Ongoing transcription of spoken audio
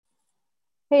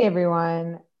Hey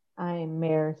everyone, I'm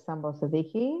Mayor Sumbul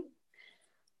Siddiqui.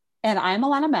 And I'm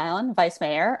Alanna Mallon, Vice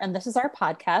Mayor, and this is our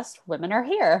podcast, Women Are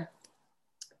Here.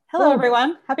 Hello, Woo!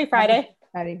 everyone. Happy Happy Friday.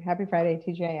 Friday, happy Friday,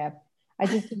 TGIF. I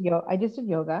just did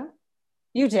yoga.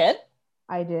 You did?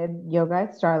 I did yoga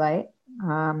at Starlight.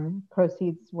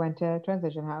 Proceeds went to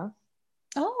Transition House.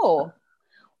 Oh,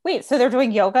 wait. So they're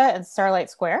doing yoga in Starlight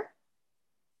Square?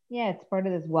 Yeah, it's part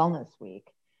of this wellness week.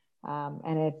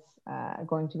 And it's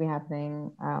going to be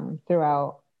happening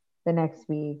throughout the next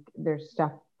week. There's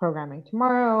stuff programming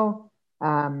tomorrow.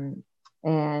 Um,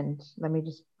 and let me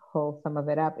just pull some of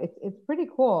it up. It's pretty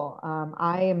cool.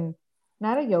 I am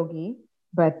not a yogi,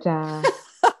 but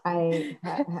I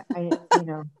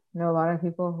know a lot of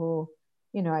people who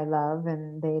I love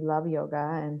and they love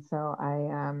yoga, and so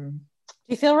Do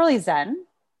you feel really zen?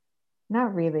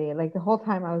 not really. Like the whole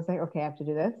time I was like, okay, I have to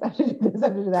do this. I have to do this. I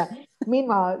have to do that.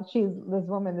 Meanwhile, this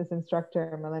woman, this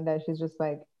instructor, Melinda, she's just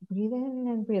like, breathe in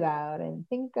and breathe out and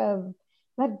think of,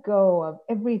 let go of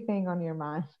everything on your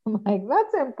mind. I'm like,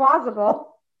 that's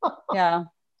impossible. Yeah.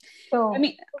 I So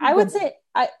mean, I would good. say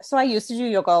I used to do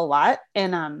yoga a lot.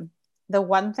 And the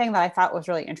one thing that I thought was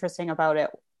really interesting about it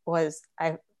was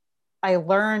I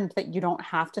learned that you don't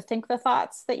have to think the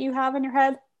thoughts that you have in your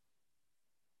head.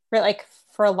 Right. Like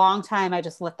for a long time, I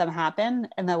just let them happen.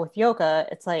 And then with yoga,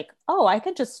 it's like, oh, I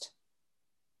just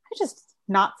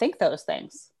not think those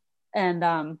things. And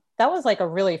that was like a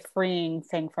really freeing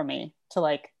thing for me to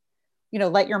like,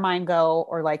 let your mind go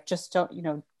or like just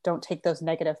don't take those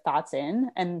negative thoughts in.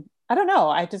 And I don't know.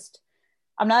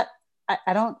 I'm not,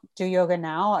 I don't do yoga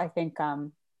now. I think I,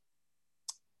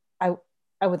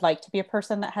 I would like to be a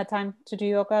person that had time to do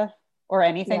yoga or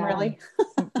anything Yeah. really.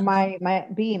 My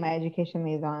education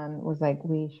liaison was like,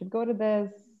 we should go to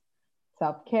this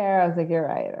self-care. I was like, you're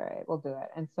right, all right, we'll do it.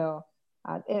 And so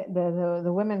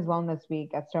the Women's Wellness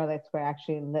Week at Starlight Square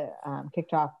actually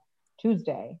kicked off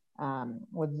Tuesday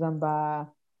with Zumba,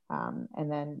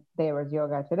 and then there was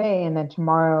yoga today, and then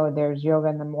tomorrow there's yoga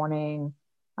in the morning.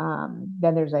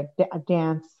 Then there's like a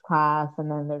dance class, and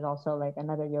then there's also like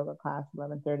another yoga class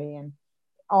 11:30, and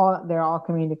they're all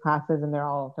community classes and they're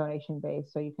all donation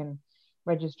based, so you can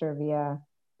register via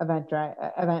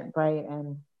Eventbrite,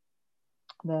 and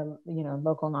the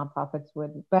local nonprofits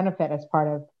would benefit as part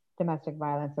of Domestic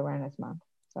Violence Awareness Month.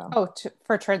 So Oh,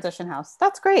 for Transition House.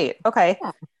 That's great. Okay.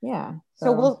 yeah, yeah. So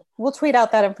So we'll tweet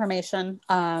out that information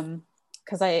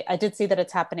because I did see that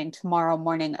it's happening tomorrow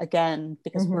morning again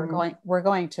because mhm. we're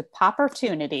going to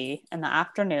Opportunity in the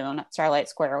afternoon at Starlight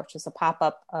Square, which is a pop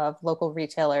up of local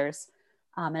retailers,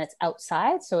 and it's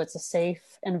outside, so it's a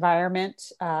safe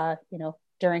environment,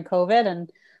 during COVID,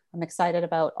 and I'm excited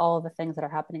about all of the things that are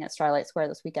happening at Starlight Square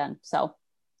this weekend. So,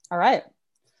 all right,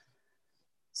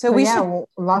 so So we yeah, should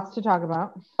lots to talk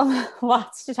about.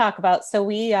 lots to talk about. So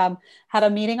we had a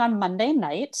meeting on Monday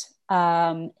night,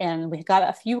 and we got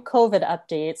a few COVID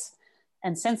updates.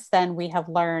 And since then, we have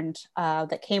learned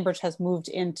that Cambridge has moved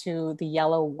into the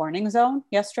yellow warning zone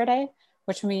yesterday,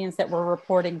 which means that we're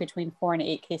reporting between 4 and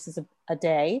 8 cases a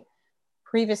day.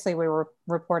 Previously, we were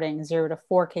reporting 0 to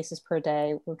 4 cases per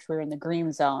day, which we were in the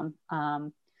green zone.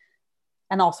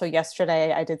 And also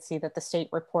yesterday, I did see that the state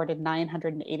reported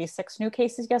 986 new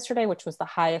cases yesterday, which was the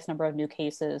highest number of new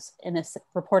cases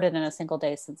reported in a single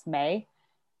day since May.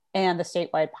 And the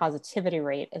statewide positivity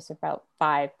rate is about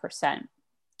 5%.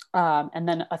 And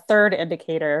then a third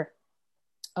indicator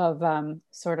of an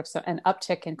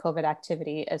uptick in COVID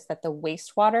activity is that the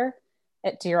wastewater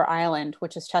at Deer Island,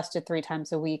 which is tested 3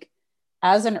 times a week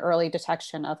as an early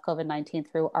detection of COVID-19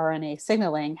 through RNA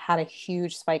signaling, had a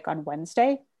huge spike on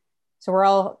Wednesday. So we're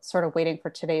all sort of waiting for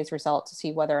today's result to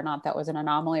see whether or not that was an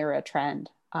anomaly or a trend.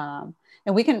 And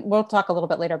we'll talk a little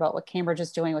bit later about what Cambridge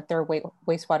is doing with their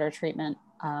wastewater treatment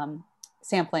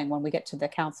sampling when we get to the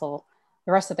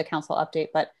rest of the council update.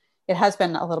 But it has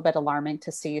been a little bit alarming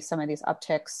to see some of these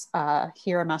upticks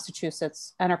here in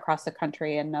Massachusetts and across the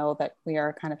country, and know that we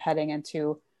are kind of heading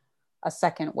into a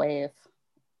second wave.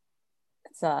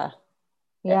 It's a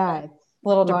Yeah, it's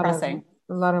little a lot of depressing,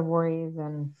 worries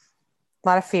and a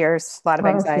lot of fears, a lot a of lot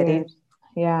of anxiety. fears.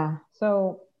 Yeah.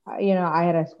 So I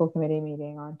had a school committee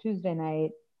meeting on Tuesday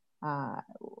night. Uh,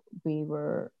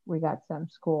 we got some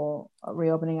school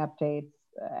reopening updates.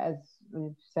 As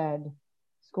we've said,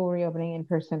 school reopening in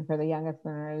person for the youngest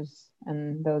learners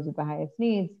and those with the highest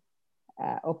needs.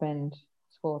 Opened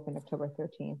School opened October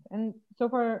 13th, and so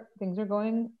far things are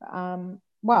going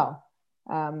well.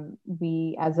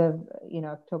 We as of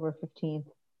October 15th,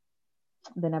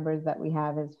 the numbers that we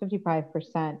have is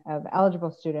 55% of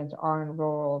eligible students are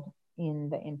enrolled in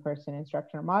the in-person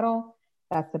instructional model.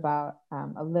 That's about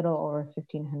a little over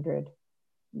 1,500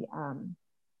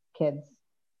 kids.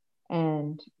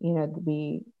 And,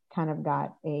 we kind of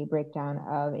got a breakdown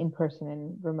of in-person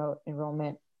and remote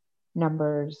enrollment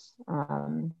numbers,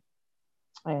 and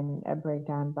a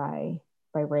breakdown by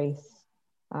race.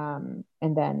 And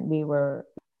then we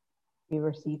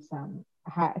received some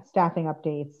staffing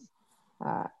updates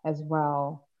as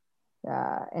well.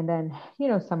 And then,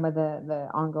 some of the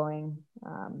ongoing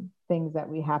things that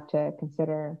we have to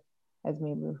consider as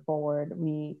we move forward.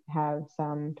 We have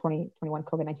some 2021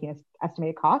 COVID-19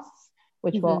 estimated costs,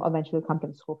 which will eventually come to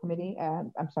the school committee.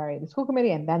 The school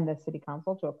committee and then the city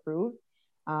council to approve.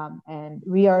 And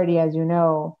we already, as you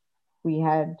know, we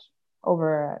had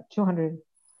over a $200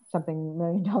 something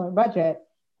million budget,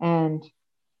 and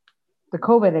the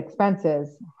COVID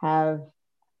expenses have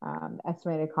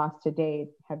estimated costs to date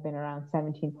have been around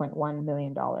 $17.1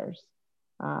 million.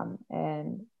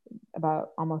 And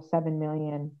about almost 7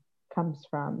 million comes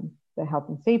from the health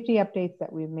and safety updates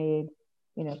that we've made,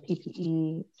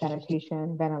 PPE,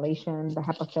 sanitation, ventilation, the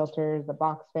HEPA filters, the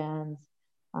box fans,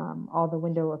 all the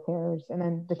window repairs, and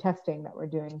then the testing that we're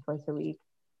doing twice a week.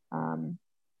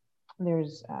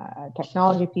 There's a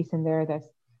technology piece in there.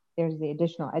 There's the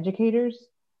additional educators,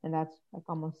 and that's like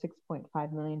almost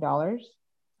 $6.5 million.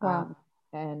 Wow.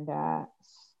 And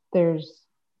there's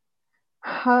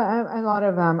a lot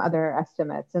of other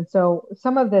estimates. And so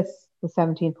some of this, the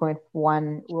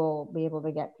 17.1, will be able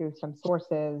to get through some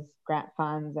sources, grant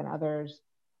funds and others.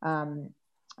 And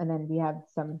then we have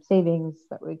some savings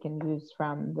that we can use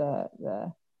from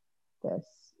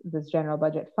this general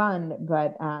budget fund,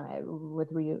 but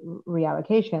with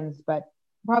reallocations, but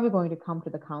probably going to come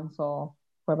to the council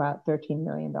for about $13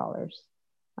 million.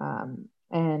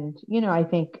 And, I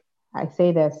think I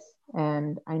say this,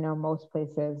 and I know most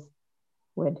places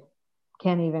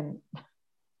can't even,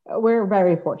 we're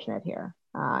very fortunate here.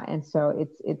 And so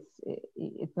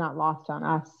it's not lost on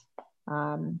us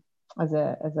as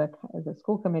a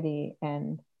school committee,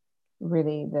 and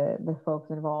really the folks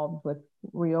involved with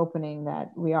reopening,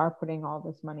 that we are putting all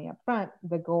this money up front.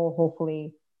 The goal,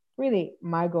 hopefully, really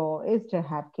my goal is to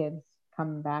have kids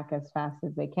come back as fast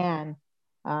as they can.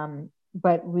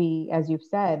 But we, as you've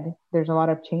said, there's a lot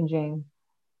of changing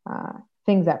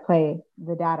things at play.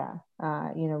 The data,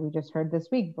 we just heard this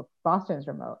week, Boston's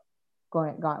remote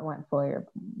went fully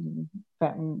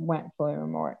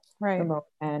remote. Right. Remote.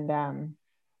 And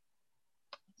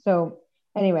so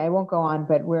anyway, I won't go on,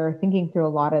 but we're thinking through a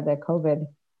lot of the COVID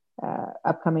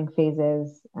upcoming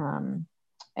phases.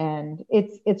 And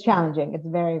it's challenging. It's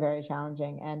very, very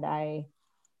challenging. And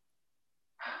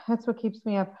that's what keeps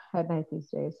me up at night these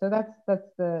days. So that's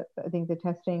I think the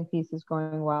testing piece is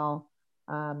going well.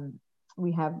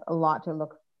 We have a lot to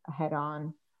look ahead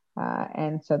on.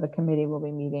 And so the committee will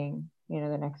be meeting,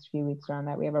 the next few weeks around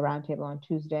that. We have a roundtable on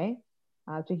Tuesday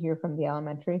to hear from the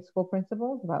elementary school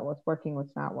principals about what's working,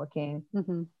 what's not working.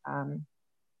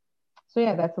 So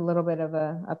yeah, that's a little bit of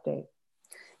a update.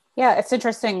 Yeah, it's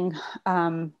interesting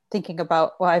thinking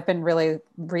about, I've been really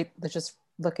just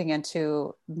looking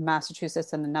into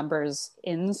Massachusetts and the numbers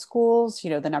in schools,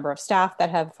 the number of staff that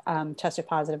have tested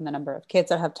positive, and the number of kids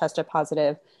that have tested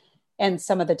positive. And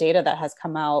some of the data that has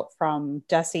come out from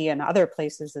DESE and other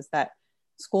places is that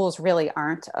schools really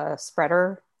aren't a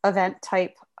spreader event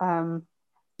type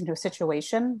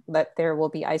situation, that there will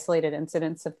be isolated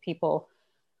incidents of people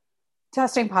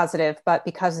testing positive, but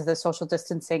because of the social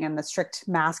distancing and the strict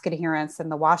mask adherence and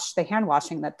the hand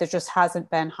washing, that there just hasn't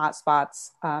been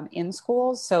hotspots in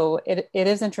schools. So it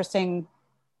is interesting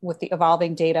with the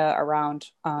evolving data around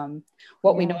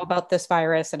what we know about this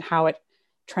virus and how it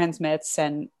transmits,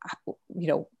 and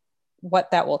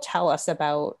what that will tell us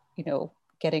about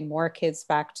getting more kids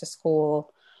back to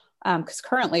school. Because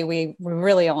currently we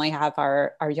really only have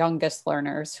our youngest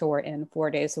learners who are in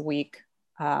 4 days a week.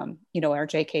 Our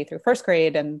JK through first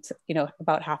grade, and,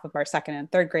 about half of our second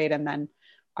and third grade. And then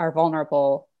our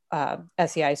vulnerable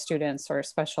SEI students or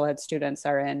special ed students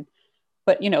are in.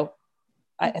 But,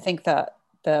 I think the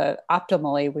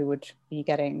optimally we would be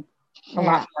getting a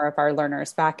lot more of our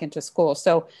learners back into school.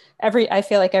 So I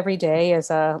feel like every day is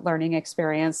a learning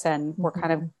experience, and we're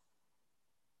kind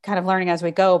of learning as we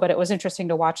go. But it was interesting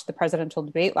to watch the presidential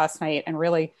debate last night and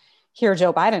really hear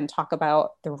Joe Biden talk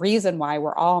about the reason why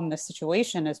we're all in this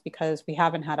situation is because we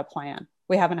haven't had a plan.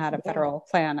 We haven't had a federal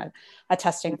plan, a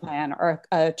testing plan, or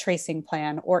a tracing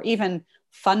plan, or even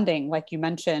funding, like you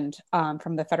mentioned,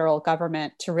 from the federal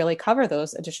government to really cover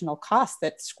those additional costs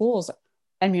that schools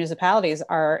and municipalities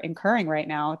are incurring right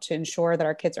now to ensure that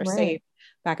our kids are safe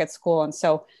back at school. And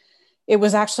so it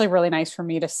was actually really nice for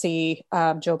me to see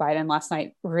Joe Biden last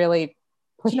night really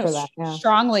push for that,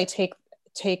 strongly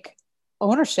take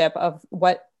ownership of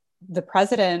what the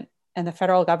president and the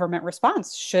federal government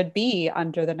response should be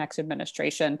under the next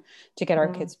administration to get our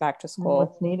Yeah. kids back to And school.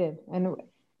 what's needed. And,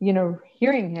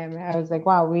 hearing him, I was like,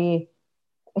 wow,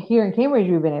 here in Cambridge,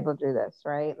 we've been able to do this,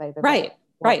 right? Like the Right, work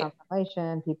right. on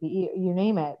ventilation, PPE, you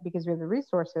name it, because we have the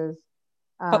resources.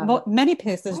 But Um, many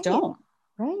places right, don't.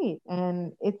 right.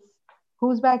 And it's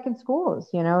who's back in schools,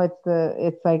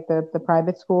 it's like the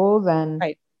private schools and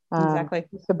Right, exactly.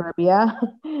 suburbia.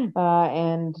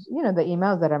 And, the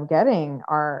emails that I'm getting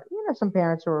are, some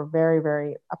parents who are very,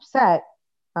 very upset.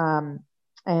 Um,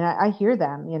 and I hear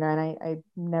them, and I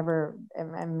never,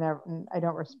 I'm never, I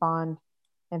don't respond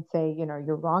and say,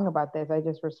 you're wrong about this. I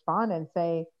just respond and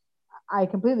say, I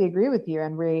completely agree with you.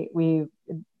 And we're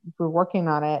working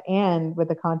on it. And with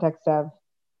the context of,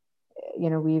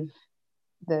 we've,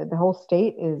 the whole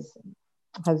state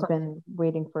has been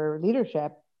waiting for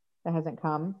leadership that hasn't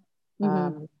come.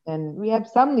 Mm-hmm. And we have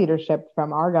some leadership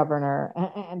from our governor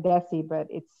and Desi, but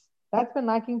that's been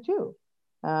lacking too.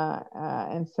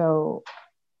 And so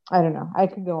I don't know. I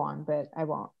could go on, but I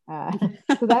won't.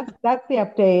 So that's the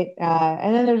update.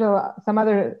 And then there's some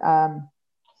other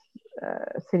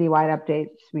citywide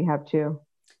updates we have too.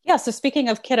 Yeah, so speaking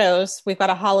of kiddos, we've got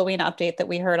a Halloween update that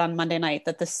we heard on Monday night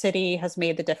that the city has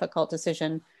made the difficult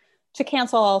decision to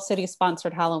cancel all city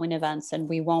sponsored Halloween events, and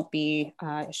we won't be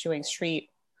issuing street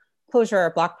closure or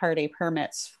block party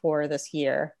permits for this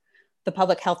year. The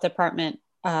public health department,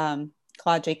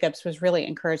 Claude Jacobs, was really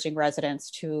encouraging residents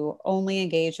to only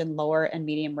engage in lower and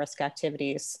medium risk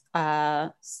activities.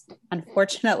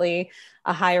 Unfortunately,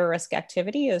 a higher risk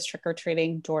activity is trick or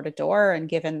treating door to door. And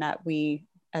given that we,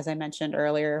 as I mentioned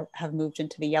earlier, have moved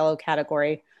into the yellow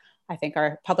category, I think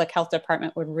our public health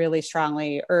department would really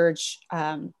strongly urge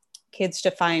kids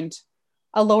to find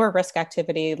a lower risk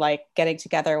activity like getting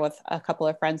together with a couple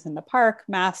of friends in the park,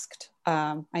 masked.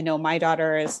 I know my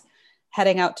daughter is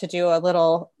heading out to do a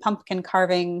little pumpkin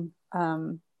carving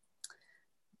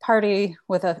party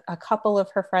with a couple of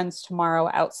her friends tomorrow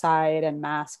outside and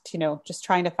masked, just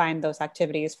trying to find those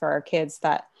activities for our kids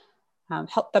that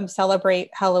help them celebrate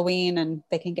Halloween and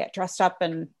they can get dressed up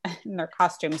in their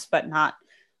costumes, but not,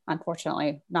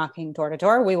 unfortunately, knocking door to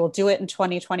door. We will do it in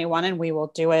 2021 and we will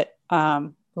do it.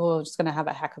 We're just going to have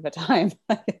a heck of a time.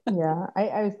 Yeah,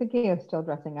 I was thinking of still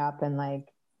dressing up and like,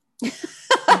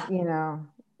 you know,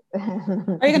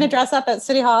 Are you going to dress up at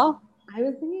City Hall? I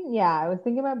was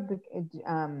thinking about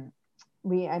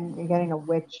I'm getting a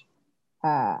witch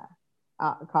uh,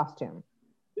 costume,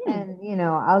 and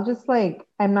I'll just like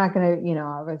I'm not gonna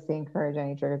obviously encourage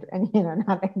any trick and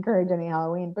not encourage any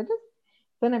Halloween, but just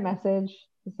send a message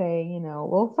to say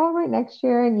we'll celebrate next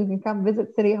year, and you can come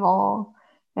visit City Hall,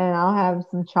 and I'll have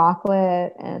some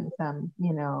chocolate and some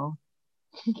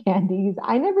candies.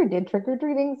 I never did trick or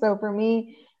treating, so for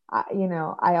me,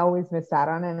 I always missed out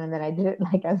on it, and then I did it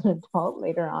like as an adult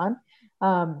later on,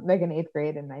 like in eighth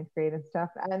grade and ninth grade and stuff,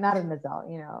 and not an adult,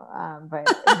 but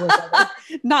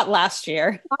not last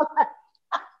year.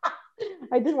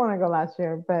 I did want to go last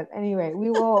year, but anyway, we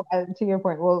will. To your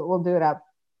point, we'll do it up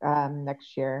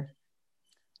next year.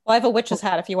 Well, I have a witch's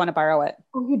hat if you want to borrow it.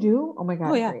 Oh, you do? Oh my Oh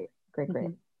God, yeah. great, great, great.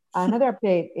 Mm-hmm. Another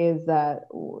update is that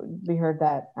we heard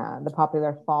that the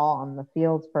popular Fall on the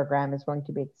Fields program is going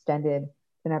to be extended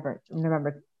to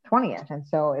November 20th. And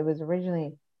so it was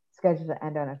originally scheduled to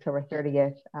end on October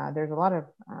 30th. There's a lot of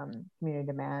community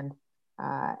demand,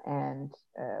 and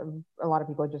a lot of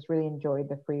people just really enjoyed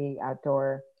the free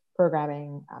outdoor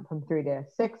programming from 3 to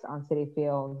 6 on city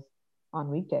fields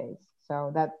on weekdays.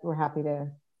 So that we're happy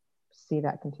to see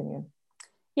that continue.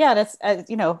 Yeah, that's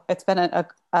it's been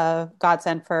a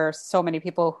godsend for so many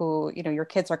people who your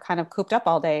kids are kind of cooped up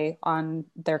all day on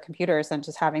their computers, and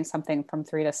just having something from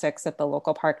 3 to 6 at the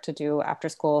local park to do after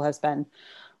school has been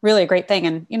really a great thing.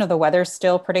 And the weather's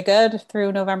still pretty good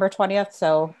through November 20th,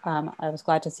 so I was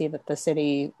glad to see that the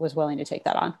city was willing to take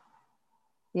that on.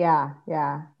 Yeah,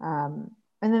 yeah. And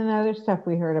then the other stuff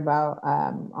we heard about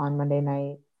on Monday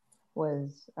night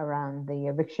was around the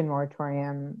eviction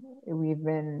moratorium. We've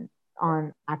been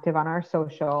active on our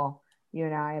social, you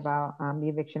and I, about the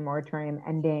eviction moratorium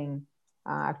ending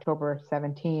October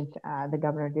 17th. The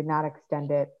governor did not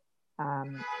extend it,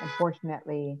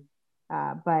 unfortunately.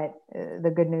 But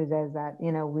the good news is that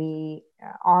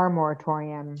our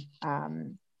moratorium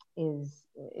is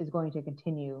going to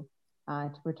continue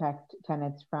to protect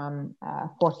tenants from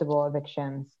forcible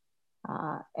evictions,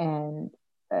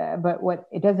 but what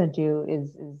it doesn't do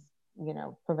is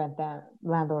prevent the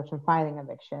landlords from filing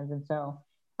evictions. And so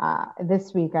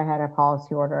this week I had a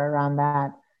policy order around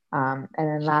that. And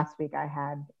then last week I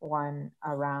had one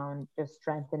around just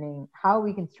strengthening how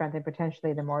we can strengthen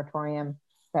potentially the moratorium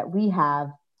that we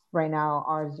have right now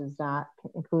ours does not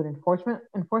include enforcement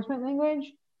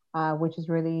language, which is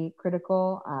really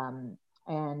critical,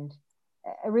 and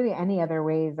really any other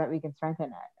ways that we can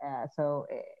strengthen it. So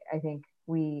I think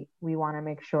we want to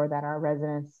make sure that our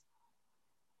residents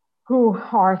who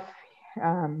are,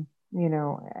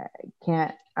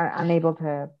 can't are unable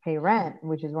to pay rent,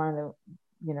 which is one of the,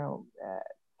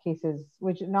 cases,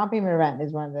 which not paying the rent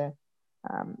is one of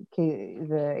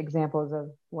the examples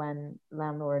of when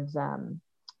landlords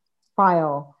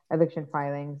file eviction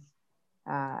filings,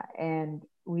 and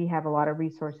we have a lot of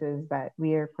resources that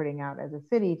we are putting out as a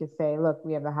city to say, look,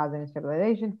 we have the Housing and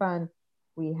Stabilization Fund,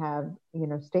 we have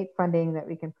state funding that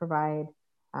we can provide.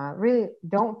 Really,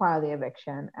 don't file the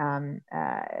eviction in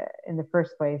the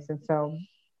first place, and so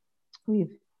we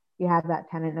have that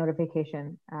tenant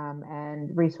notification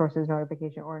and resources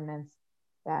notification ordinance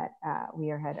that we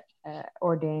had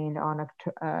ordained on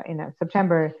in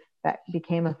September, that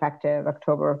became effective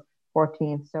October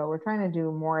 14th. So we're trying to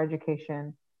do more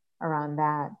education around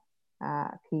that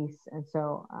piece. And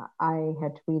so I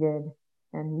had tweeted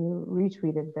and you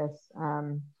retweeted this.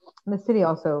 The city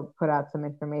also put out some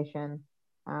information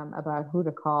about who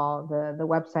to call. The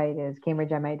website is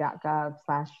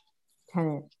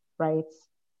cambridgema.gov/tenant rights.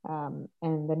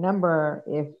 And the number,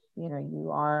 if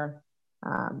you are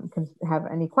have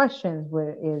any questions,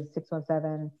 is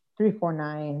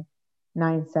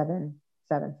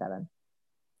 617-349-9777.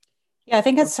 Yeah, I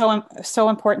think it's so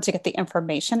important to get the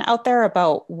information out there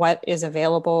about what is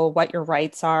available, what your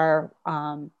rights are,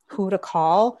 who to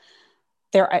call.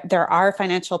 There are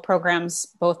financial programs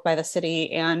both by the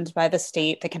city and by the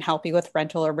state that can help you with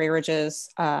rental arrearages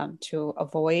to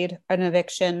avoid an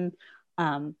eviction.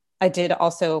 I did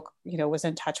also, was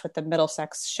in touch with the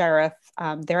Middlesex sheriff.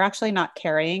 They're actually not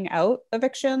carrying out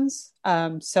evictions.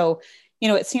 So,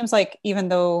 it seems like even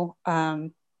though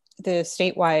the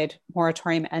statewide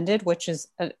moratorium ended, which is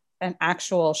an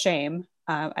actual shame,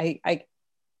 I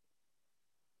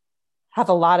have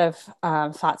a lot of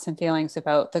thoughts and feelings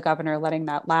about the governor letting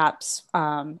that lapse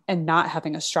and not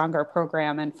having a stronger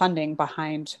program and funding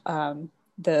behind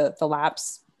the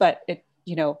lapse. But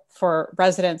for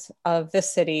residents of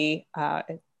this city,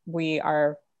 we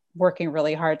are working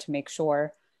really hard to make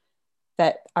sure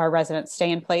that our residents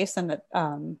stay in place and that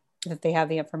they have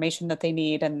the information that they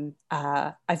need. And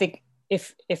I think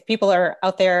if people are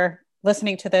out there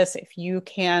listening to this, if you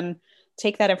can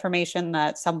take that information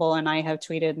that Sumbul and I have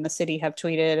tweeted and the city have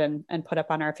tweeted and put up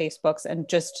on our Facebooks and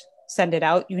just send it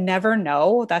out, you never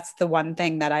know. That's the one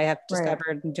thing that I have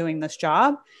discovered in doing this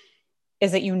job,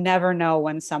 is that you never know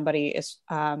when somebody is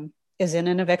in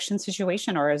an eviction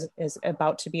situation or is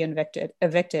about to be evicted.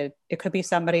 It could be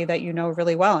somebody that you know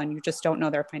really well and you just don't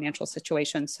know their financial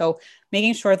situation. So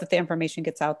making sure that the information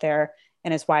gets out there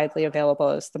and is widely available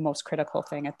is the most critical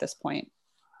thing at this point.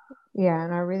 Yeah,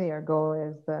 and our goal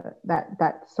is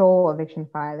that sole eviction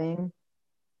filing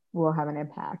will have an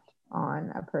impact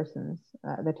on a person's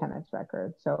the tenant's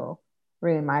record. So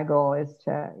really, my goal is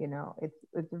to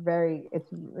it's really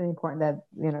important that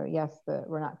yes,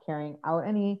 we're not carrying out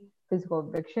any physical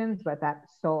evictions, but that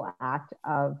sole act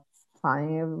of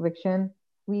filing an eviction,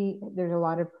 there's a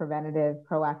lot of preventative,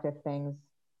 proactive things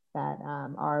that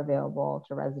are available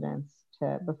to residents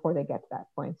before they get to that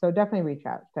point. So definitely reach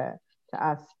out to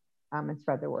us and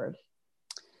spread the word.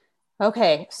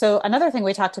 Okay, so another thing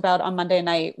we talked about on Monday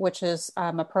night, which is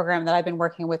a program that I've been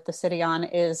working with the city on,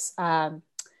 is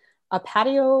a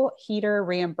patio heater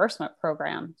reimbursement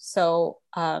program. So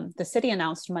the city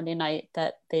announced Monday night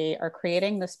that they are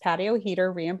creating this patio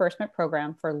heater reimbursement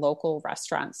program for local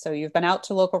restaurants. So you've been out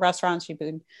to local restaurants, you've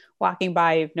been walking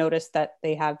by, you've noticed that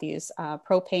they have these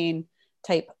propane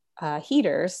type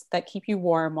heaters that keep you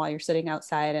warm while you're sitting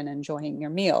outside and enjoying your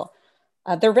meal.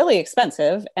 They're really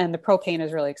expensive, and the propane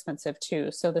is really expensive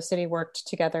too. So the city worked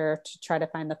together to try to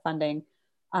find the funding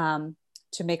to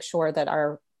make sure that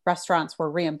our restaurants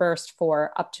were reimbursed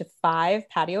for up to 5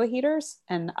 patio heaters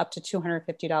and up to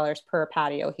 $250 per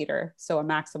patio heater. So a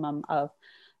maximum of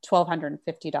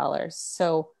 $1,250.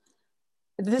 So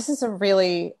this is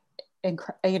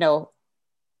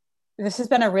this has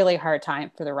been a really hard time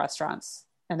for the restaurants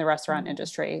and the restaurant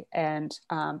industry. And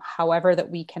however that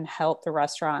we can help the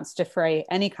restaurants defray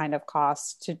any kind of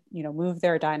costs to, move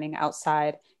their dining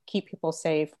outside, keep people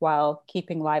safe while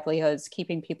keeping livelihoods,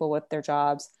 keeping people with their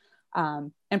jobs,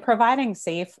 and providing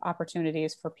safe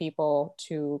opportunities for people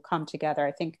to come together.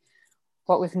 I think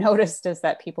what we've noticed is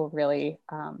that people really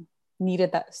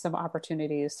needed some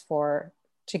opportunities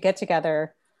to get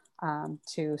together,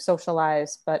 to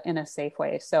socialize, but in a safe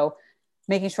way. So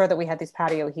making sure that we had these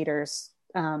patio heaters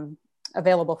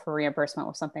available for reimbursement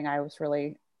was something I was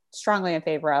really strongly in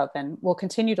favor of, and we'll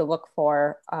continue to look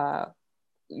for,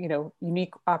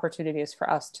 unique opportunities for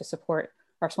us to support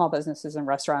our small businesses and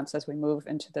restaurants as we move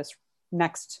into this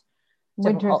next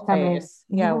Winter's difficult coming. phase.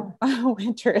 Yeah,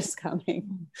 winter is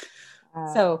coming.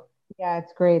 So yeah,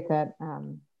 it's great that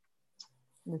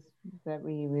this that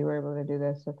we were able to do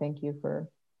this. So thank you for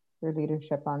your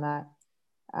leadership on that.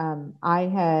 I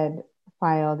had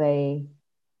filed a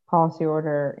policy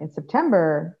order in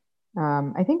September.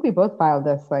 I think we both filed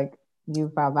this, like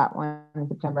you filed that one in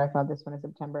September. I filed this one in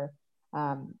September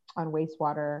on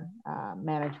wastewater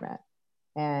management.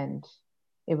 And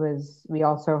we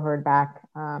also heard back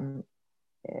on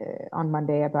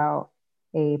Monday about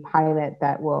a pilot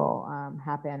that will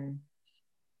happen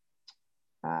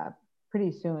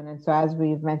pretty soon. And so, as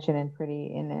we've mentioned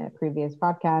in a previous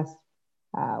podcast,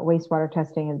 wastewater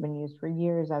testing has been used for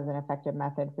years as an effective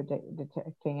method for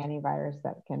detecting any virus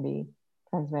that can be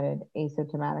transmitted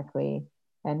asymptomatically.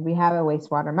 And we have a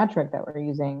wastewater metric that we're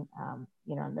using, on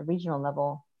the regional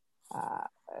level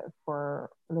for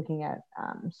looking at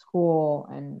school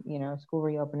and, school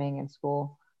reopening and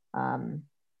school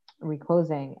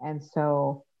reclosing. And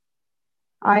so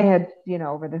I had,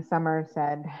 over the summer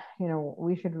said,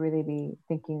 we should really be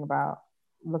thinking about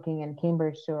looking in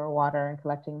Cambridge sewer water and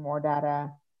collecting more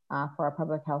data for our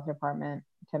public health department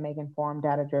to make informed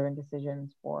data-driven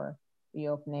decisions for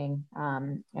reopening.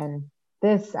 And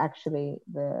this actually,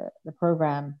 the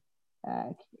program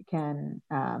can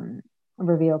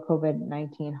reveal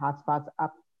COVID-19 hotspots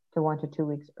up to 1 to 2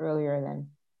 weeks earlier than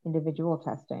individual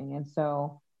testing. And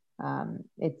so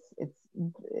it's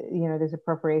there's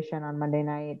appropriation on Monday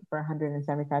night for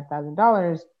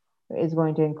 $175,000 is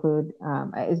going to include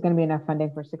is going to be enough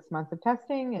funding for 6 months of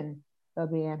testing, and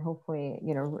there'll be, and hopefully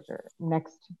the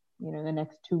next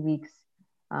 2 weeks,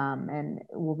 and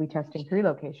we'll be testing 3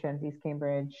 locations: East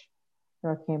Cambridge,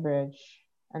 North Cambridge,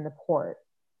 and the Port.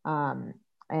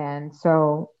 And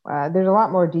so there's a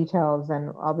lot more details,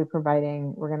 and I'll be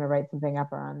providing. We're going to write something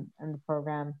up on the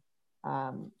program.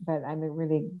 But I'm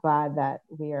really glad that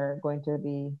we are going to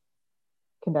be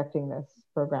conducting this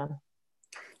program.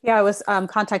 Yeah, I was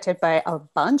contacted by a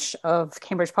bunch of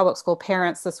Cambridge Public School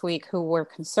parents this week who were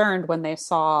concerned when they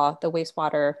saw the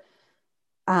wastewater,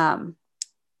 RNA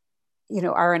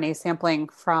sampling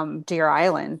from Deer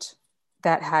Island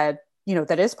that had,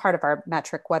 that is part of our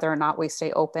metric, whether or not we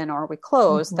stay open or we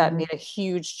close, mm-hmm. that made a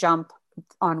huge jump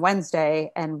on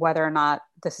Wednesday, and whether or not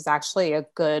this is actually a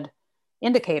good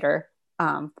indicator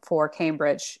for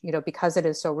Cambridge, because it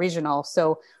is so regional.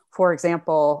 So, for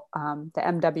example, the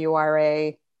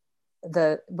MWRA,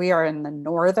 we are in the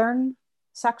northern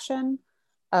section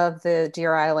of the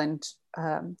Deer Island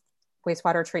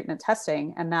wastewater treatment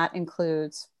testing, and that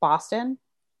includes Boston,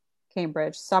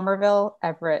 Cambridge, Somerville,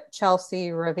 Everett,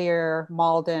 Chelsea, Revere,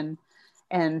 Mallon,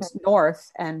 and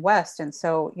north and west. And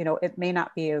so, it may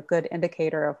not be a good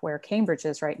indicator of where Cambridge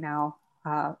is right now,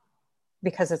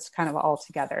 because it's kind of all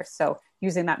together. So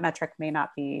using that metric may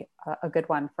not be a good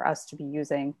one for us to be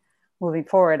using moving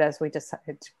forward as we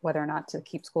decide whether or not to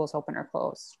keep schools open or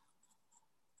closed.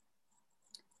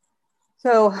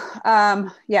 So,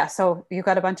 so you've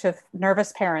got a bunch of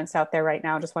nervous parents out there right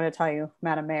now. Just want to tell you,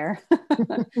 Madam Mayor.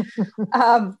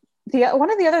 One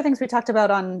of the other things we talked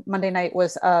about on Monday night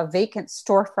was a vacant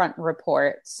storefront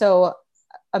report. So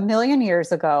a million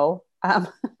years ago,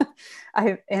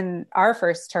 in our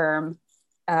first term,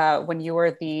 when you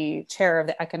were the chair of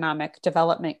the Economic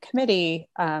Development Committee,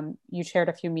 you chaired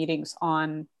a few meetings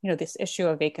on, this issue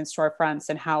of vacant storefronts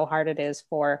and how hard it is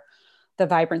for the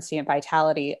vibrancy and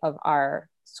vitality of our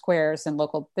squares and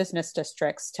local business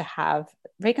districts to have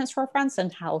vacant storefronts,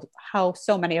 and how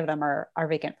so many of them are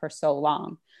vacant for so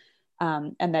long.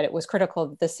 And that it was critical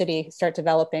that the city start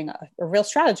developing a real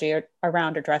strategy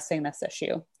around addressing this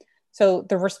issue. So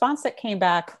the response that came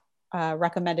back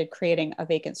recommended creating a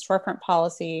vacant storefront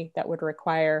policy that would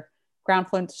require ground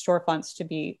floor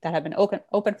storefronts that have been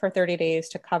open for 30 days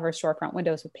to cover storefront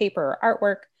windows with paper or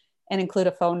artwork, and include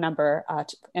a phone number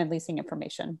and leasing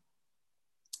information.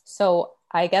 So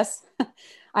I guess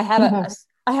I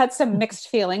had some mixed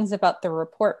feelings about the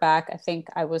report back. I think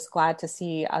I was glad to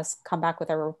see us come back with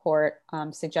a report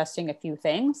suggesting a few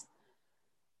things,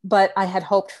 but I had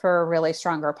hoped for a really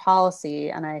stronger policy.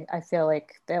 And I feel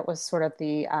like that was sort of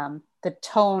the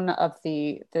tone of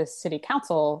the city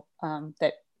council,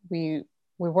 that we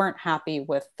weren't happy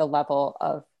with the level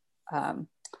of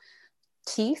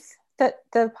teeth that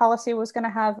the policy was going to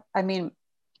have. I mean,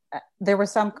 there was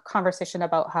some conversation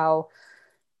about how,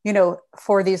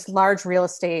 for these large real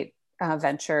estate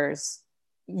ventures,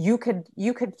 you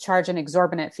could charge an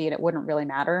exorbitant fee and it wouldn't really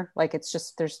matter. Like, it's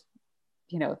just, they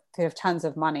have tons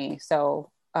of money.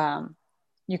 So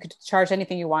you could charge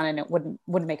anything you want and it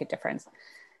wouldn't make a difference.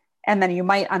 And then you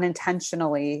might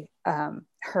unintentionally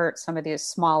hurt some of these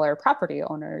smaller property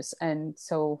owners. And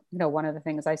so, one of the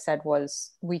things I said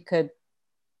was we could,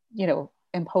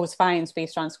 impose fines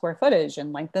based on square footage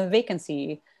and length of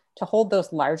vacancy to hold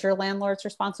those larger landlords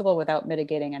responsible without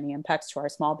mitigating any impacts to our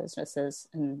small businesses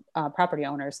and property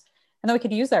owners. And then we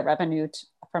could use that revenue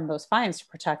from those fines to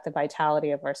protect the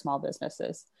vitality of our small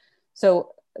businesses.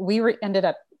 So we ended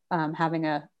up having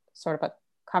a sort of a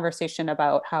conversation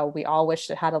about how we all wish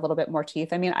it had a little bit more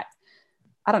teeth. I mean,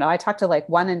 I don't know. I talked to like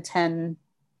 1 in 10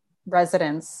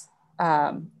 residents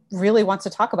really wants to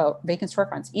talk about vacant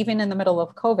storefronts, even in the middle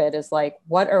of COVID, is like,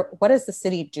 what is the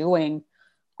city doing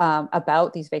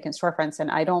about these vacant storefronts?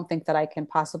 And I don't think that I can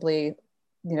possibly,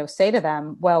 say to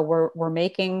them, well, we're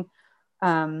making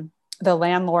the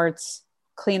landlords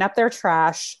clean up their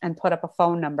trash and put up a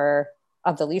phone number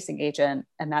of the leasing agent,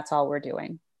 and that's all we're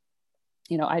doing.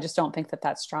 I just don't think that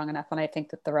that's strong enough. And I think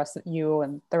that the rest of you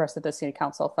and the rest of the city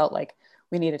council felt like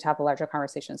we needed to have a larger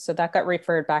conversation. So that got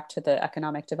referred back to the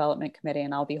Economic Development Committee,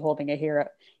 and I'll be holding a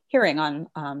hearing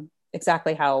on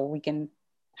exactly how we can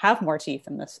have more teeth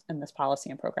in this policy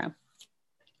and program.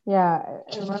 Yeah,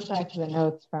 it went back to the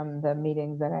notes from the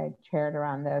meetings that I chaired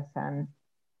around this, and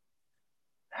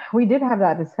we did have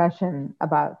that discussion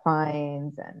about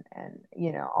fines and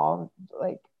all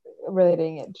like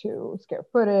relating it to square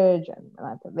footage and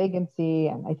length of vacancy.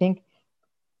 And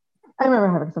I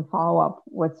remember having some follow-up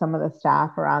with some of the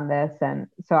staff around this. And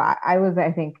so I was,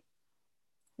 I think,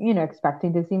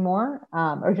 expecting to see more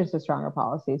or just a stronger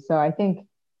policy. So I think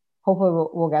hopefully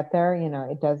we'll get there.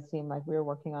 It does seem like we were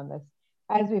working on this.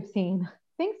 As we've seen,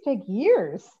 things take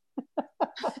years.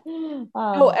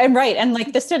 And right. And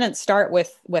like, this didn't start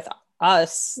with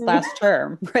us last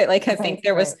term, right? Like, I think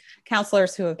there was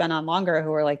counselors who have been on longer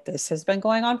who were like, this has been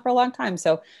going on for a long time.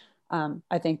 So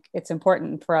I think it's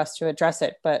important for us to address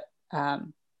it, but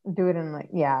do it in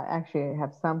actually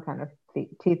have some kind of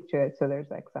teeth to it. So there's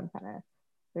like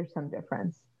there's some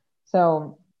difference.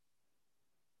 So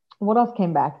what else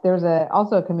came back? There's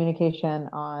also a communication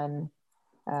on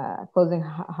closing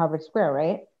Harvard Square,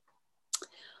 right?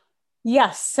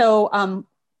 Yes. So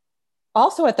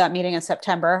also at that meeting in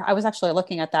September, I was actually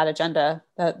looking at that agenda,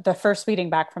 the first meeting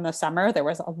back from the summer. There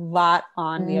was a lot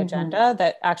on the agenda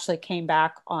that actually came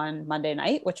back on Monday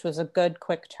night, which was a good,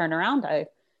 quick turnaround.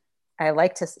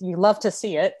 You love to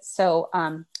see it. So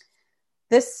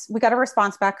we got a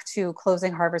response back to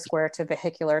closing Harvard Square to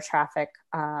vehicular traffic,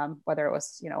 whether it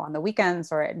was, on the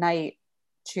weekends or at night,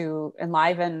 to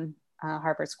enliven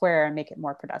Harvard Square and make it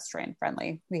more pedestrian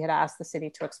friendly. We had asked the city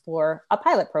to explore a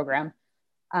pilot program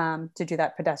to do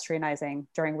that pedestrianizing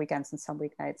during weekends and some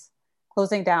weeknights.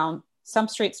 Closing down some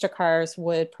streets to cars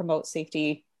would promote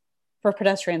safety for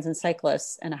pedestrians and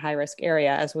cyclists in a high-risk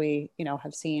area, as we,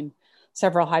 have seen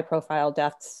several high-profile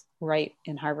deaths right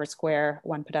in Harvard Square,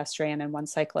 one pedestrian and one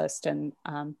cyclist. And,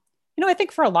 I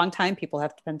think for a long time, people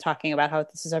have been talking about how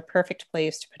this is a perfect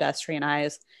place to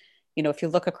pedestrianize. If you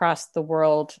look across the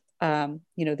world,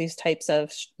 these types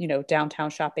of, downtown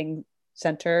shopping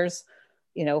centers,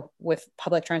 with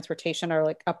public transportation are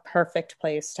like a perfect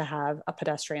place to have a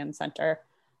pedestrian center.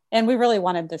 And we really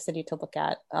wanted the city to look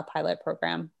at a pilot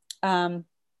program.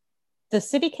 The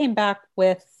city came back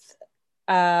with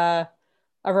a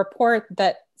report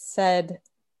that said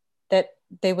that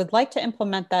they would like to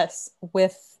implement this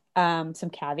with some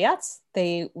caveats.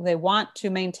 They want to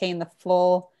maintain the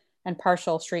full and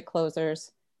partial street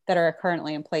closures that are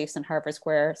currently in place in Harvard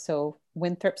Square. So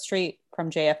Winthrop Street from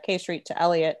JFK Street to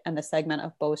Elliott, and the segment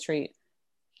of Bow Street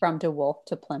from DeWolf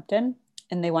to Plimpton.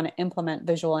 And they want to implement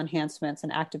visual enhancements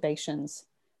and activations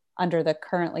under the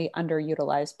currently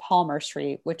underutilized Palmer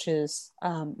Street, which is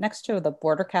next to the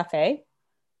Border Cafe,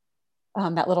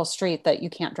 that little street that you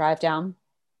can't drive down.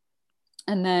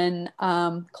 And then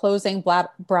closing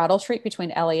Brattle Street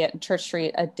between Elliott and Church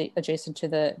Street, adjacent to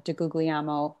the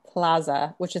DeGuglielmo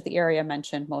Plaza, which is the area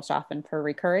mentioned most often for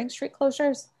recurring street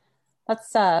closures.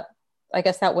 That's, I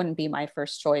guess that wouldn't be my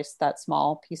first choice, that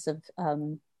small piece of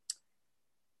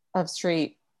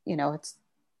street. It's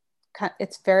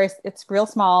real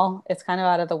small. It's kind of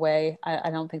out of the way. I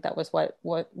don't think that was what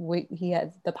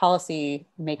the policy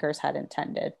makers had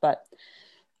intended. But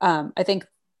I think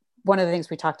one of the things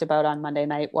we talked about on Monday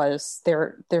night was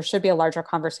there should be a larger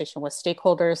conversation with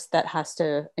stakeholders that has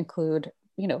to include,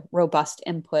 robust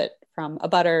input from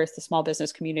abutters, the small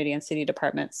business community, and city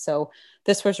departments. So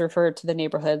this was referred to the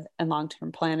neighborhood and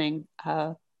long-term planning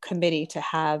committee to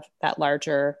have that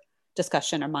larger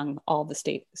discussion among all the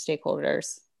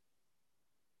stakeholders.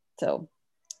 So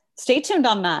stay tuned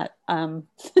on that.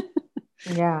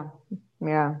 Yeah.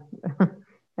 Yeah.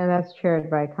 And that's chaired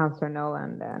by Councillor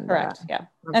Nolan and Correct. Yeah.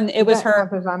 And it is was that her,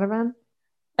 Councillor Zondervan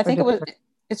I or think it just was, her?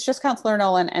 it's just Councillor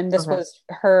Nolan. And this Okay. was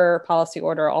her policy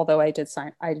order, although I did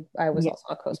sign, I was Yeah. also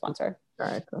a co-sponsor.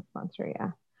 Sorry, co-sponsor,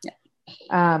 yeah.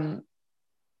 Yeah.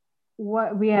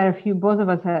 What we had a few, both of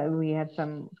us had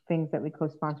some things that we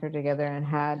co-sponsored together and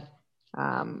had.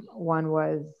 One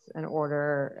was an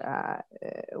order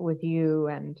with you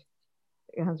and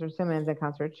Councillor Simmons and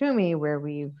Councillor Toomey, where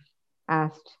we've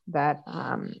asked that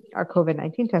our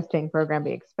COVID-19 testing program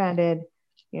be expanded.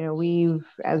 You know, we've,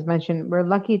 as mentioned, we're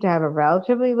lucky to have a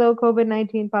relatively low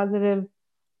COVID-19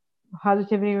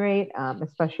 positivity rate,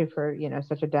 especially for, you know,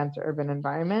 such a dense urban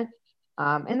environment.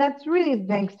 And that's really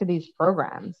thanks to these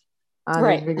programs. There's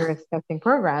Right. rigorous testing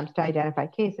programs to identify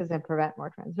cases and prevent more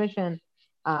transmission.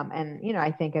 And, you know,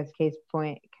 I think as case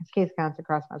counts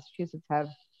across Massachusetts have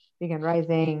begun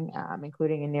rising,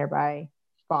 including in nearby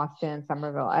Boston,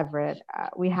 Somerville, Everett,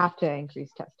 we have to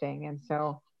increase testing. And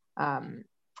so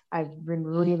I've been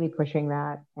really pushing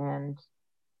that. And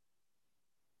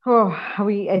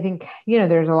I think, you know,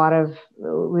 there's a lot of,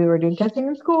 we were doing testing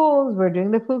in schools, we're doing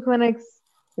the flu clinics,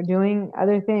 we're doing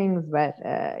other things, but,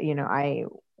 you know, I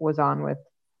was on with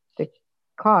the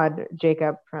COD,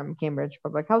 Jacob from Cambridge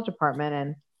Public Health Department,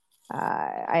 and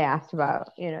I asked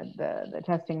about, you know, the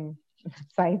testing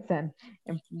sites and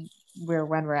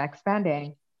when we're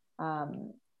expanding.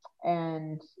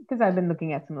 And because I've been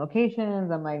looking at some locations,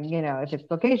 I'm like, you know, if it's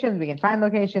locations, we can find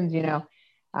locations, you know,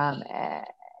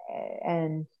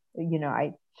 and you know,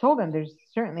 I told him there's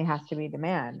certainly has to be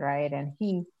demand, right? And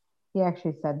he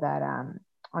actually said that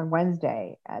on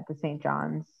Wednesday at the St.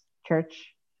 John's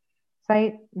Church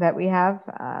site that we have,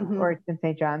 or it's in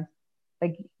St. John's,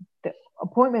 like the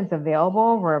appointments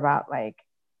available were about like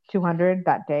 200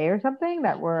 that day or something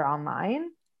that were online,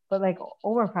 but like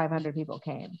over 500 people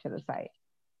came to the site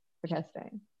for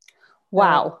testing.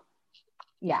 Wow. So,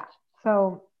 yeah.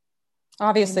 So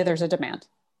obviously there's a demand.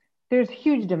 There's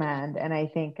huge demand. And I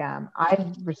think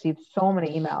I've received so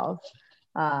many emails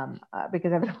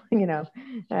because I've, you know,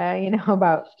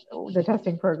 about the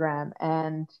testing program,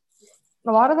 and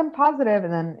a lot of them positive,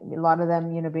 and then a lot of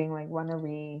them, you know, being like, when are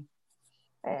we,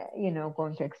 you know,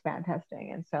 going to expand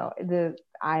testing? And so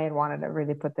I had wanted to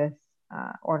really put this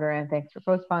order in. Thanks for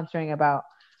co-sponsoring about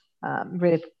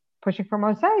really pushing for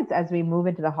more sites as we move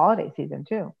into the holiday season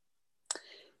too.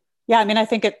 Yeah, I mean, I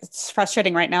think it's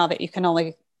frustrating right now that you can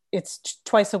only, it's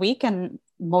twice a week, and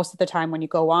most of the time when you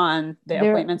go on, the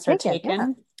appointments are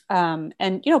taken. Yeah.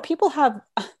 And you know, people have,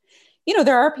 you know,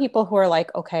 there are people who are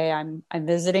like, okay, I'm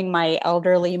visiting my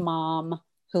elderly mom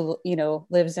who, you know,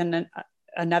 lives in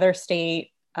another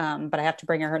state, but I have to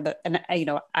bring her and you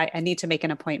know, I need to make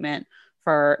an appointment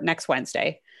for next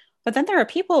Wednesday. But then there are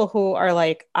people who are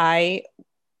like, I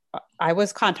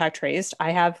was contact traced.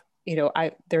 I have, you know,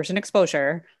 there's an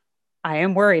exposure. I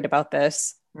am worried about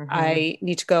this. I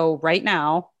need to go right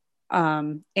now.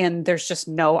 And there's just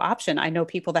no option. I know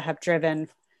people that have driven,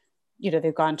 you know,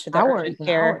 they've gone to the urgent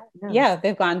care. Yeah,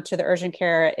 they've gone to the urgent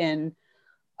care in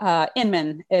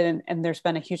Inman, and there's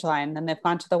been a huge line. Then they've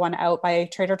gone to the one out by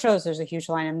Trader Joe's. There's a huge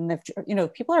line, and they've, you know,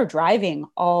 people are driving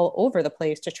all over the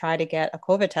place to try to get a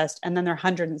COVID test, and then they're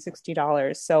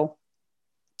 $160. So,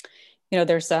 you know,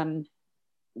 there's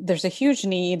a huge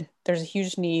need. There's a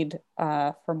huge need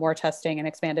for more testing and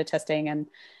expanded testing, and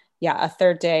yeah, a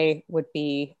third day would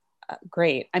be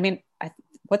great. I mean,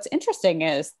 what's interesting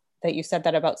is that you said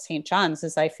that about St. John's.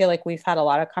 Is I feel like we've had a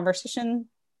lot of conversation,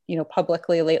 you know,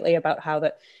 publicly lately about how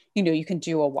that, you know, you can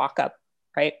do a walk up,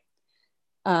 right?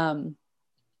 And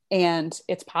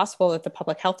it's possible that the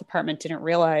public health department didn't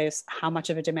realize how much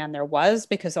of a demand there was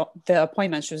because the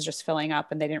appointments was just filling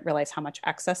up, and they didn't realize how much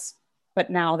excess. But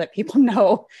now that people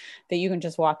know that you can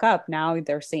just walk up, now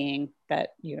they're seeing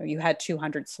that, you know, you had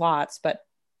 200 slots, but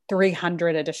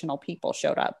 300 additional people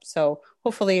showed up. So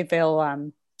hopefully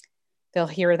they'll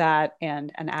hear that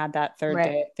and add that third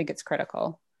day. I think it's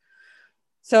critical.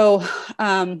 So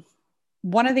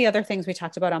one of the other things we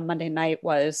talked about on Monday night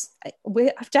was,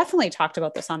 I've definitely talked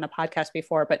about this on the podcast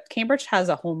before, but Cambridge has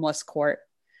a homeless court,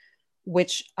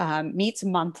 which meets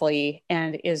monthly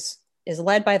and is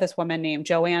led by this woman named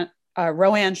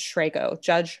Roanne Schrago,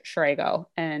 Judge Schrago.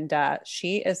 And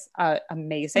she is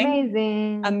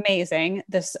amazing.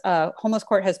 This homeless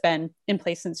court has been in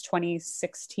place since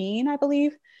 2016, I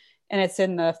believe. And it's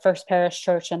in the First Parish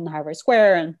Church in Highway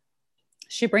Square. And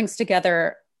she brings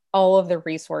together all of the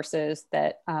resources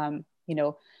that, you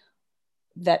know,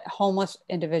 that homeless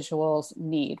individuals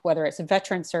need, whether it's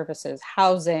veteran services,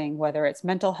 housing, whether it's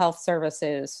mental health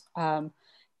services.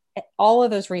 All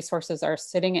of those resources are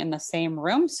sitting in the same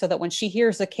room so that when she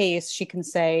hears a case, she can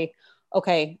say,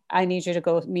 okay, I need you to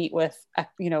go meet with,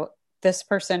 this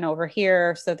person over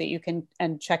here so that you can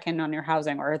and check in on your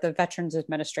housing, or the Veterans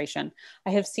Administration. I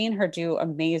have seen her do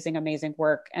amazing, amazing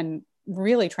work and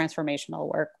really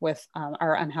transformational work with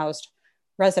our unhoused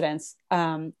residents.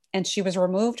 And she was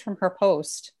removed from her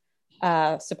post,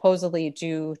 supposedly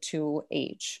due to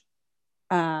age.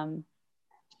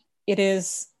 It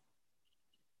is,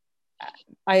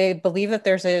 I believe that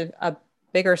there's a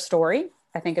bigger story.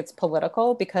 I think it's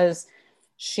political because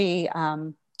she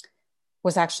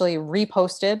was actually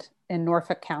reposted in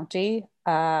Norfolk County.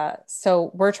 So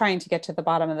we're trying to get to the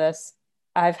bottom of this.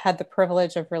 I've had the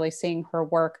privilege of really seeing her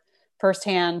work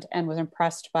firsthand and was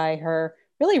impressed by her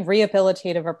really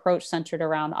rehabilitative approach centered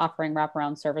around offering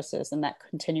wraparound services and that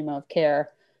continuum of care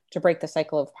to break the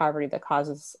cycle of poverty that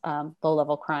causes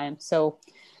low-level crime. So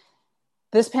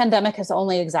this pandemic has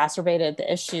only exacerbated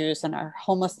the issues and our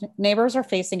homeless neighbors are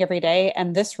facing every day.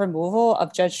 And this removal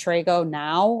of Judge Schrago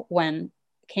now, when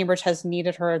Cambridge has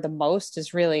needed her the most,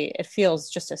 is really, it feels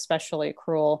just especially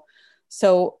cruel.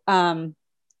 So I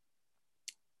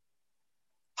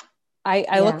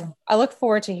look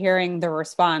forward to hearing the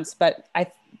response, but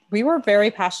we were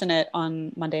very passionate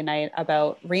on Monday night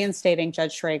about reinstating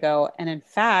Judge Schrago. And in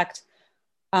fact,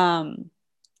 Adam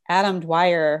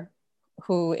Dwyer,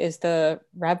 who is the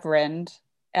reverend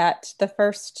at the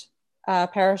First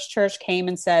Parish Church, came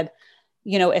and said,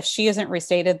 if she isn't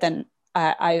restated, then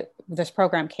this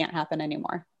program can't happen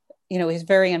anymore. He's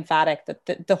very emphatic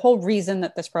that the whole reason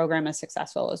that this program is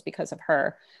successful is because of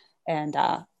her, and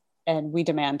we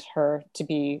demand her to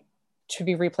be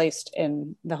replaced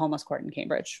in the homeless court in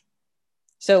Cambridge.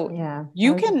 So yeah,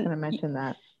 you I was can just gonna mention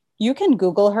that. You can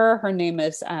Google her. Her name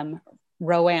is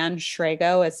Roanne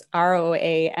Schrago. It's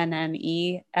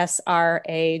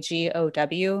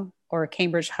ROANNESRAGOW, or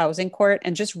Cambridge Housing Court,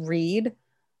 and just read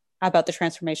about the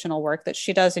transformational work that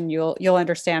she does, and you'll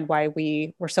understand why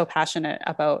we were so passionate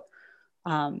about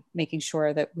making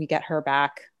sure that we get her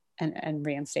back and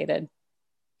reinstated.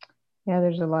 Yeah,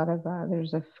 there's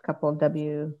a couple of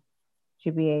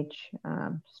WGBH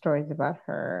stories about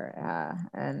her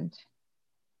and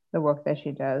the work that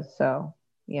she does. So,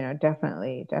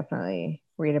 definitely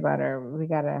read about her. We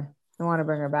want to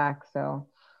bring her back. So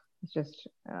it's just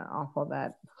awful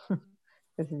that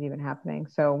this is even happening.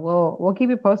 So we'll keep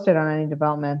you posted on any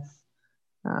developments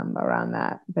around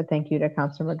that. But thank you to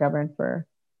Councilor McGovern for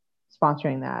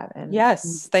sponsoring that. And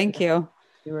yes, thank you.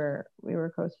 We were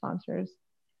co-sponsors.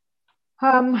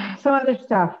 Some other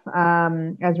stuff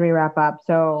as we wrap up.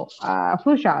 So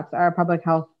flu shots. Our public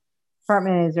health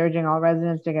department is urging all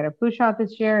residents to get a flu shot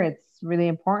this year. It's really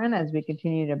important as we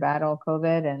continue to battle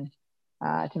COVID and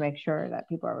to make sure that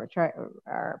people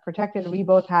are protected. We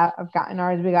both have gotten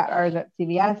ours. We got ours at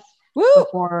CVS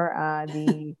before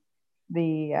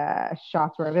the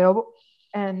shots were available.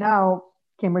 And now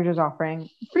Cambridge is offering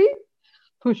free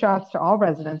flu shots to all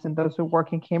residents and those who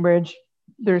work in Cambridge.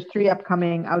 There's 3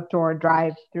 upcoming outdoor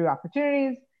drive-through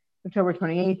opportunities, October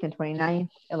 28th and 29th,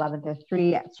 11 to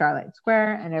 3 at Starlight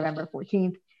Square, and November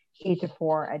 14th, 8 to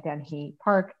 4 at Dennehy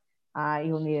Park.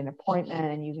 You will need an appointment,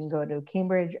 and you can go to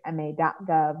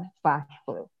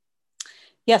cambridgema.gov/flu.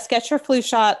 Yes, get your flu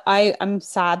shot. I'm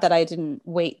sad that I didn't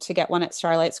wait to get one at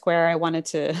Starlight Square. I wanted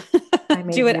to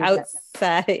do it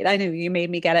outside. I knew you made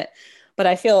me get it, but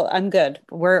I feel I'm good.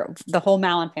 The whole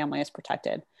Mallon family is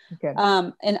protected. Good.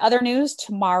 In other news,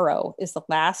 tomorrow is the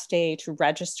last day to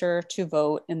register to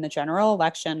vote in the general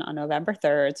election on November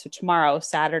 3rd. So tomorrow,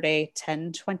 Saturday,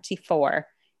 10/24,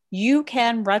 you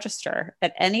can register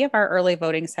at any of our early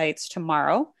voting sites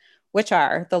tomorrow, which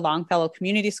are the Longfellow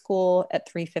Community School at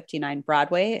 359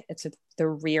 Broadway. It's the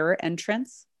rear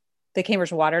entrance, the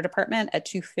Cambridge Water Department at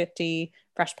 250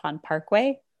 Fresh Pond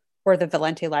Parkway, or the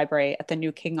Valente Library at the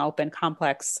new King Open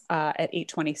Complex at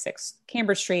 826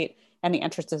 Cambridge Street. And the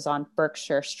entrance is on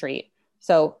Berkshire Street.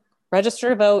 So register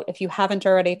to vote if you haven't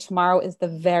already. Tomorrow is the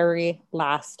very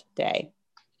last day.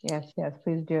 Yes,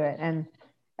 please do it. And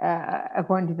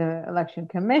according to the Election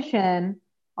Commission,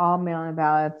 all mail-in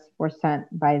ballots were sent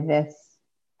by this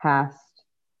past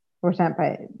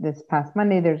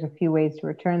Monday. There's a few ways to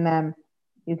return them.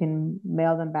 You can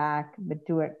mail them back, but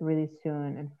do it really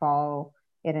soon and follow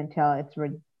it until it's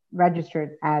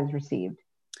registered as received.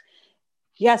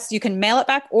 Yes, you can mail it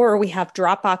back, or we have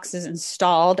drop boxes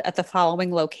installed at the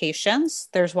following locations.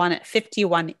 There's one at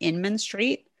 51 Inman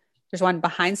Street. There's one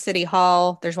behind City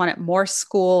Hall. There's one at Morse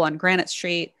School on Granite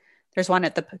Street. There's one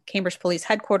at the Cambridge Police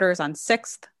Headquarters on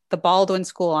 6th, the Baldwin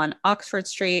School on Oxford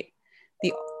Street,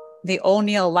 the the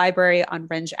O'Neill Library on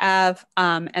Ringe Ave.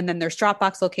 And then there's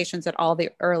Dropbox locations at all the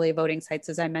early voting sites,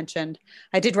 as I mentioned.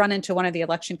 I did run into one of the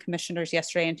election commissioners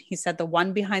yesterday, and he said the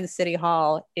one behind the city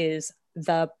hall is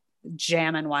the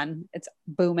jamming one. It's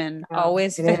booming,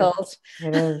 always filled.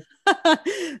 It is.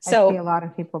 So I see a lot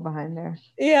of people behind there.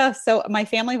 Yeah. So my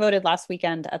family voted last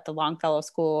weekend at the Longfellow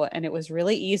School, and it was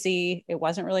really easy. It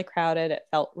wasn't really crowded. It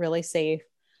felt really safe.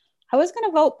 I was going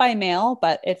to vote by mail,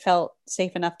 but it felt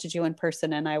safe enough to do in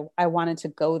person. And I wanted to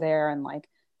go there and like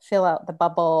fill out the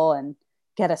bubble and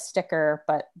get a sticker,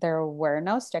 but there were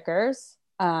no stickers.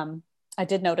 I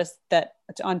did notice that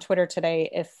on Twitter today,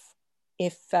 if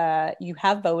you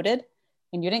have voted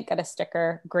and you didn't get a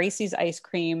sticker, Gracie's Ice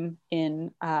Cream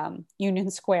in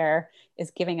Union Square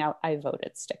is giving out I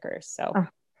voted stickers. So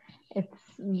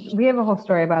we have a whole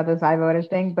story about this I voted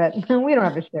thing, but we don't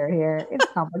have to share here. It's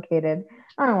complicated.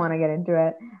 I don't want to get into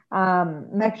it.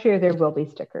 Next year there will be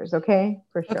stickers, okay?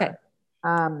 For sure. Okay.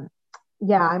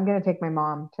 Yeah, I'm gonna take my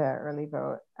mom to early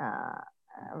vote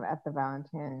at the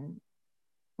Valentine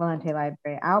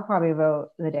Library. I'll probably vote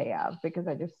the day of because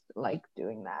I just like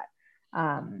doing that.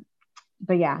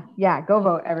 But yeah, go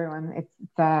vote, everyone. It's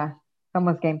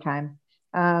almost game time.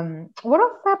 What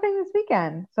else is happening this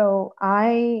weekend? So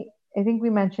I think we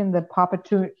mentioned the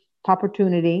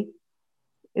Popportunity.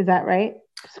 Is that right?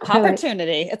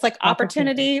 Opportunity. It's like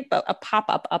opportunity, but a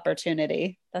pop-up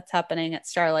opportunity that's happening at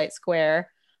Starlight Square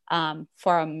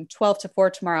from 12 to 4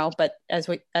 tomorrow. But as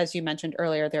you mentioned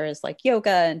earlier, there is like yoga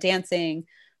and dancing.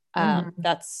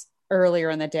 That's earlier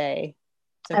in the day.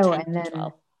 So 10 to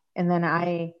 12. And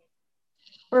then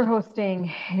we're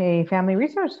hosting a family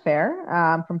resource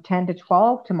fair from 10 to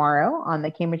 12 tomorrow on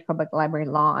the Cambridge Public Library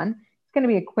lawn. It's going to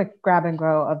be a quick grab and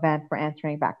go event for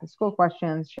answering back to school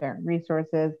questions, sharing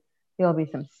resources. There'll be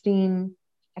some STEAM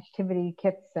activity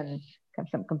kits and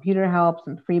some computer help,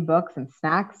 some free books and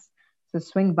snacks. So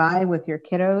swing by with your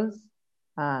kiddos.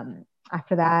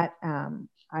 After that,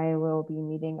 I will be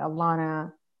meeting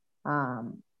Alanna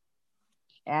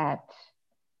at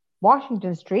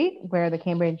Washington Street, where the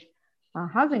Cambridge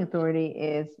Housing Authority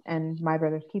is, and My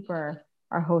Brother's Keeper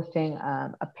are hosting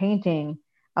a painting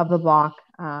of the block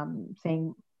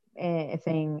saying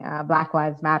Black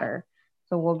Lives Matter.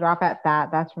 So we'll drop at that.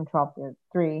 That's from 12 to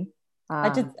 3.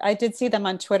 I did see them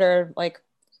on Twitter, like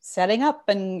setting up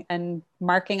and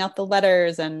marking out the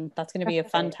letters, and that's going to be a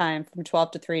fun time from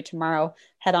 12 to 3 tomorrow.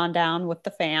 Head on down with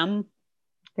the fam.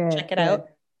 Check it out.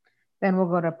 Then we'll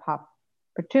go to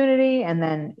Popportunity, and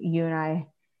then you and I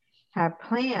have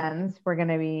plans. We're going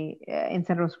to be in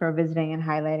Central Square visiting and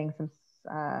highlighting some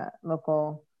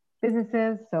local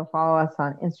businesses. So follow us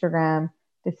on Instagram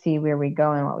to see where we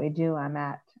go and what we do. I'm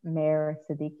at Mayor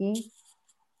Siddiqui.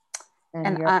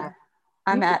 And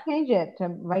I'm at change it to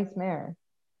Vice Mayor.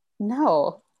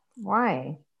 No.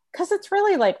 Why? Because it's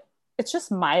really like, it's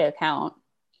just my account.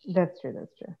 That's true.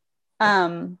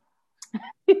 I'm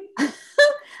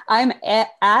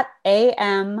at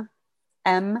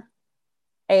AMMALLON,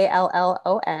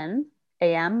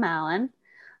 AM Mallon.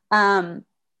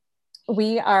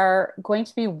 We are going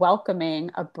to be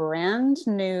welcoming a brand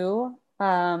new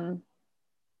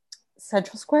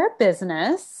Central Square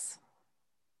business.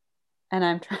 And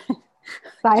I'm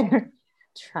trying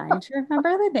to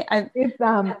remember the name. It's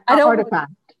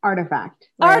Artifact.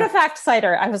 Right? Artifact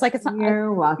Cider. I was like, it's not.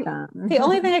 You're welcome. The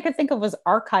only thing I could think of was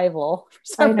archival for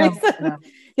some reason.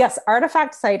 Yes,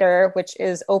 Artifact Cider, which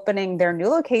is opening their new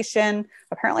location.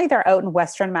 Apparently they're out in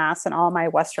Western Mass, and all my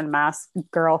Western Mass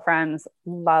girlfriends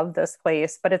love this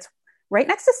place, but it's right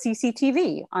next to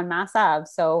CCTV on Mass Ave.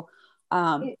 So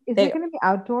is it going to be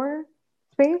outdoor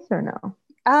space or no?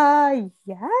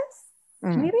 Yes,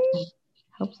 maybe.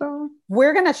 Hope so.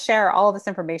 We're going to share all this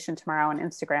information tomorrow on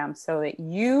Instagram so that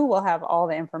you will have all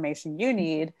the information you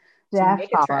need to make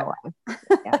a trip.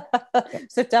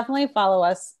 So definitely follow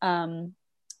us.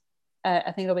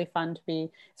 I think it'll be fun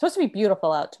it's supposed to be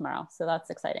beautiful out tomorrow. So that's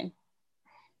exciting.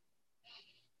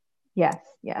 Yes.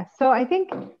 So I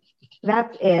think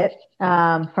that's it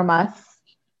from us.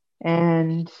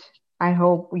 And I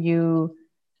hope we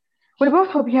both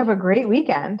hope you have a great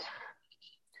weekend.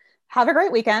 Have a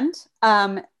great weekend.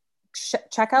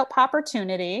 Check out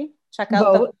Popportunity. Check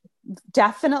out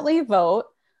definitely vote.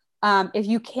 If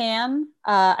you can,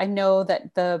 I know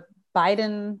that the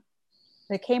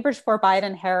Cambridge for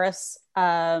Biden Harris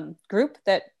group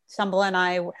that Sumbul and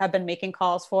I have been making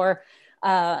calls for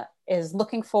is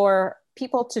looking for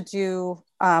people to do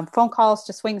phone calls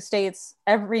to swing states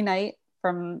every night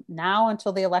from now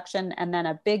until the election, and then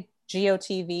a big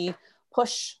GOTV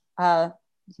push the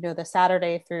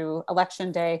Saturday through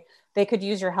election day. They could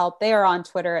use your help. They are on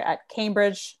Twitter at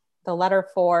Cambridge, the letter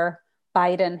 4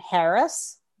 Biden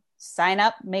Harris. Sign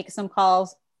up, make some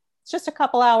calls. It's just a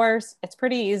couple hours. It's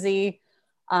pretty easy.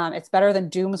 It's better than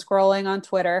doom scrolling on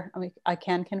Twitter. I mean, I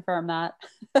can confirm that.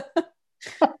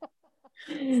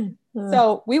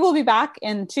 So we will be back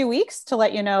in 2 weeks to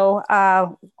let you know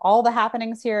all the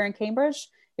happenings here in Cambridge.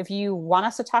 If you want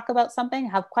us to talk about something,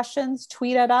 have questions,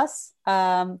 tweet at us.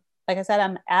 Like I said,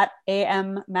 I'm at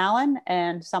AM Mallon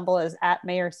and Sumbul is at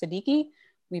Mayor Siddiqui.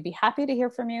 We'd be happy to hear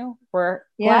from you. We're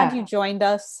glad you joined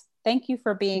us. Thank you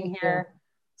for being here.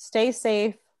 Stay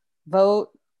safe,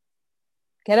 vote,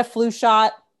 get a flu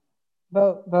shot.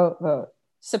 Vote, vote, vote.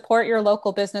 Support your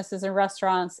local businesses and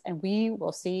restaurants, and we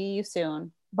will see you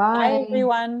soon. Bye. Bye,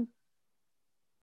 everyone.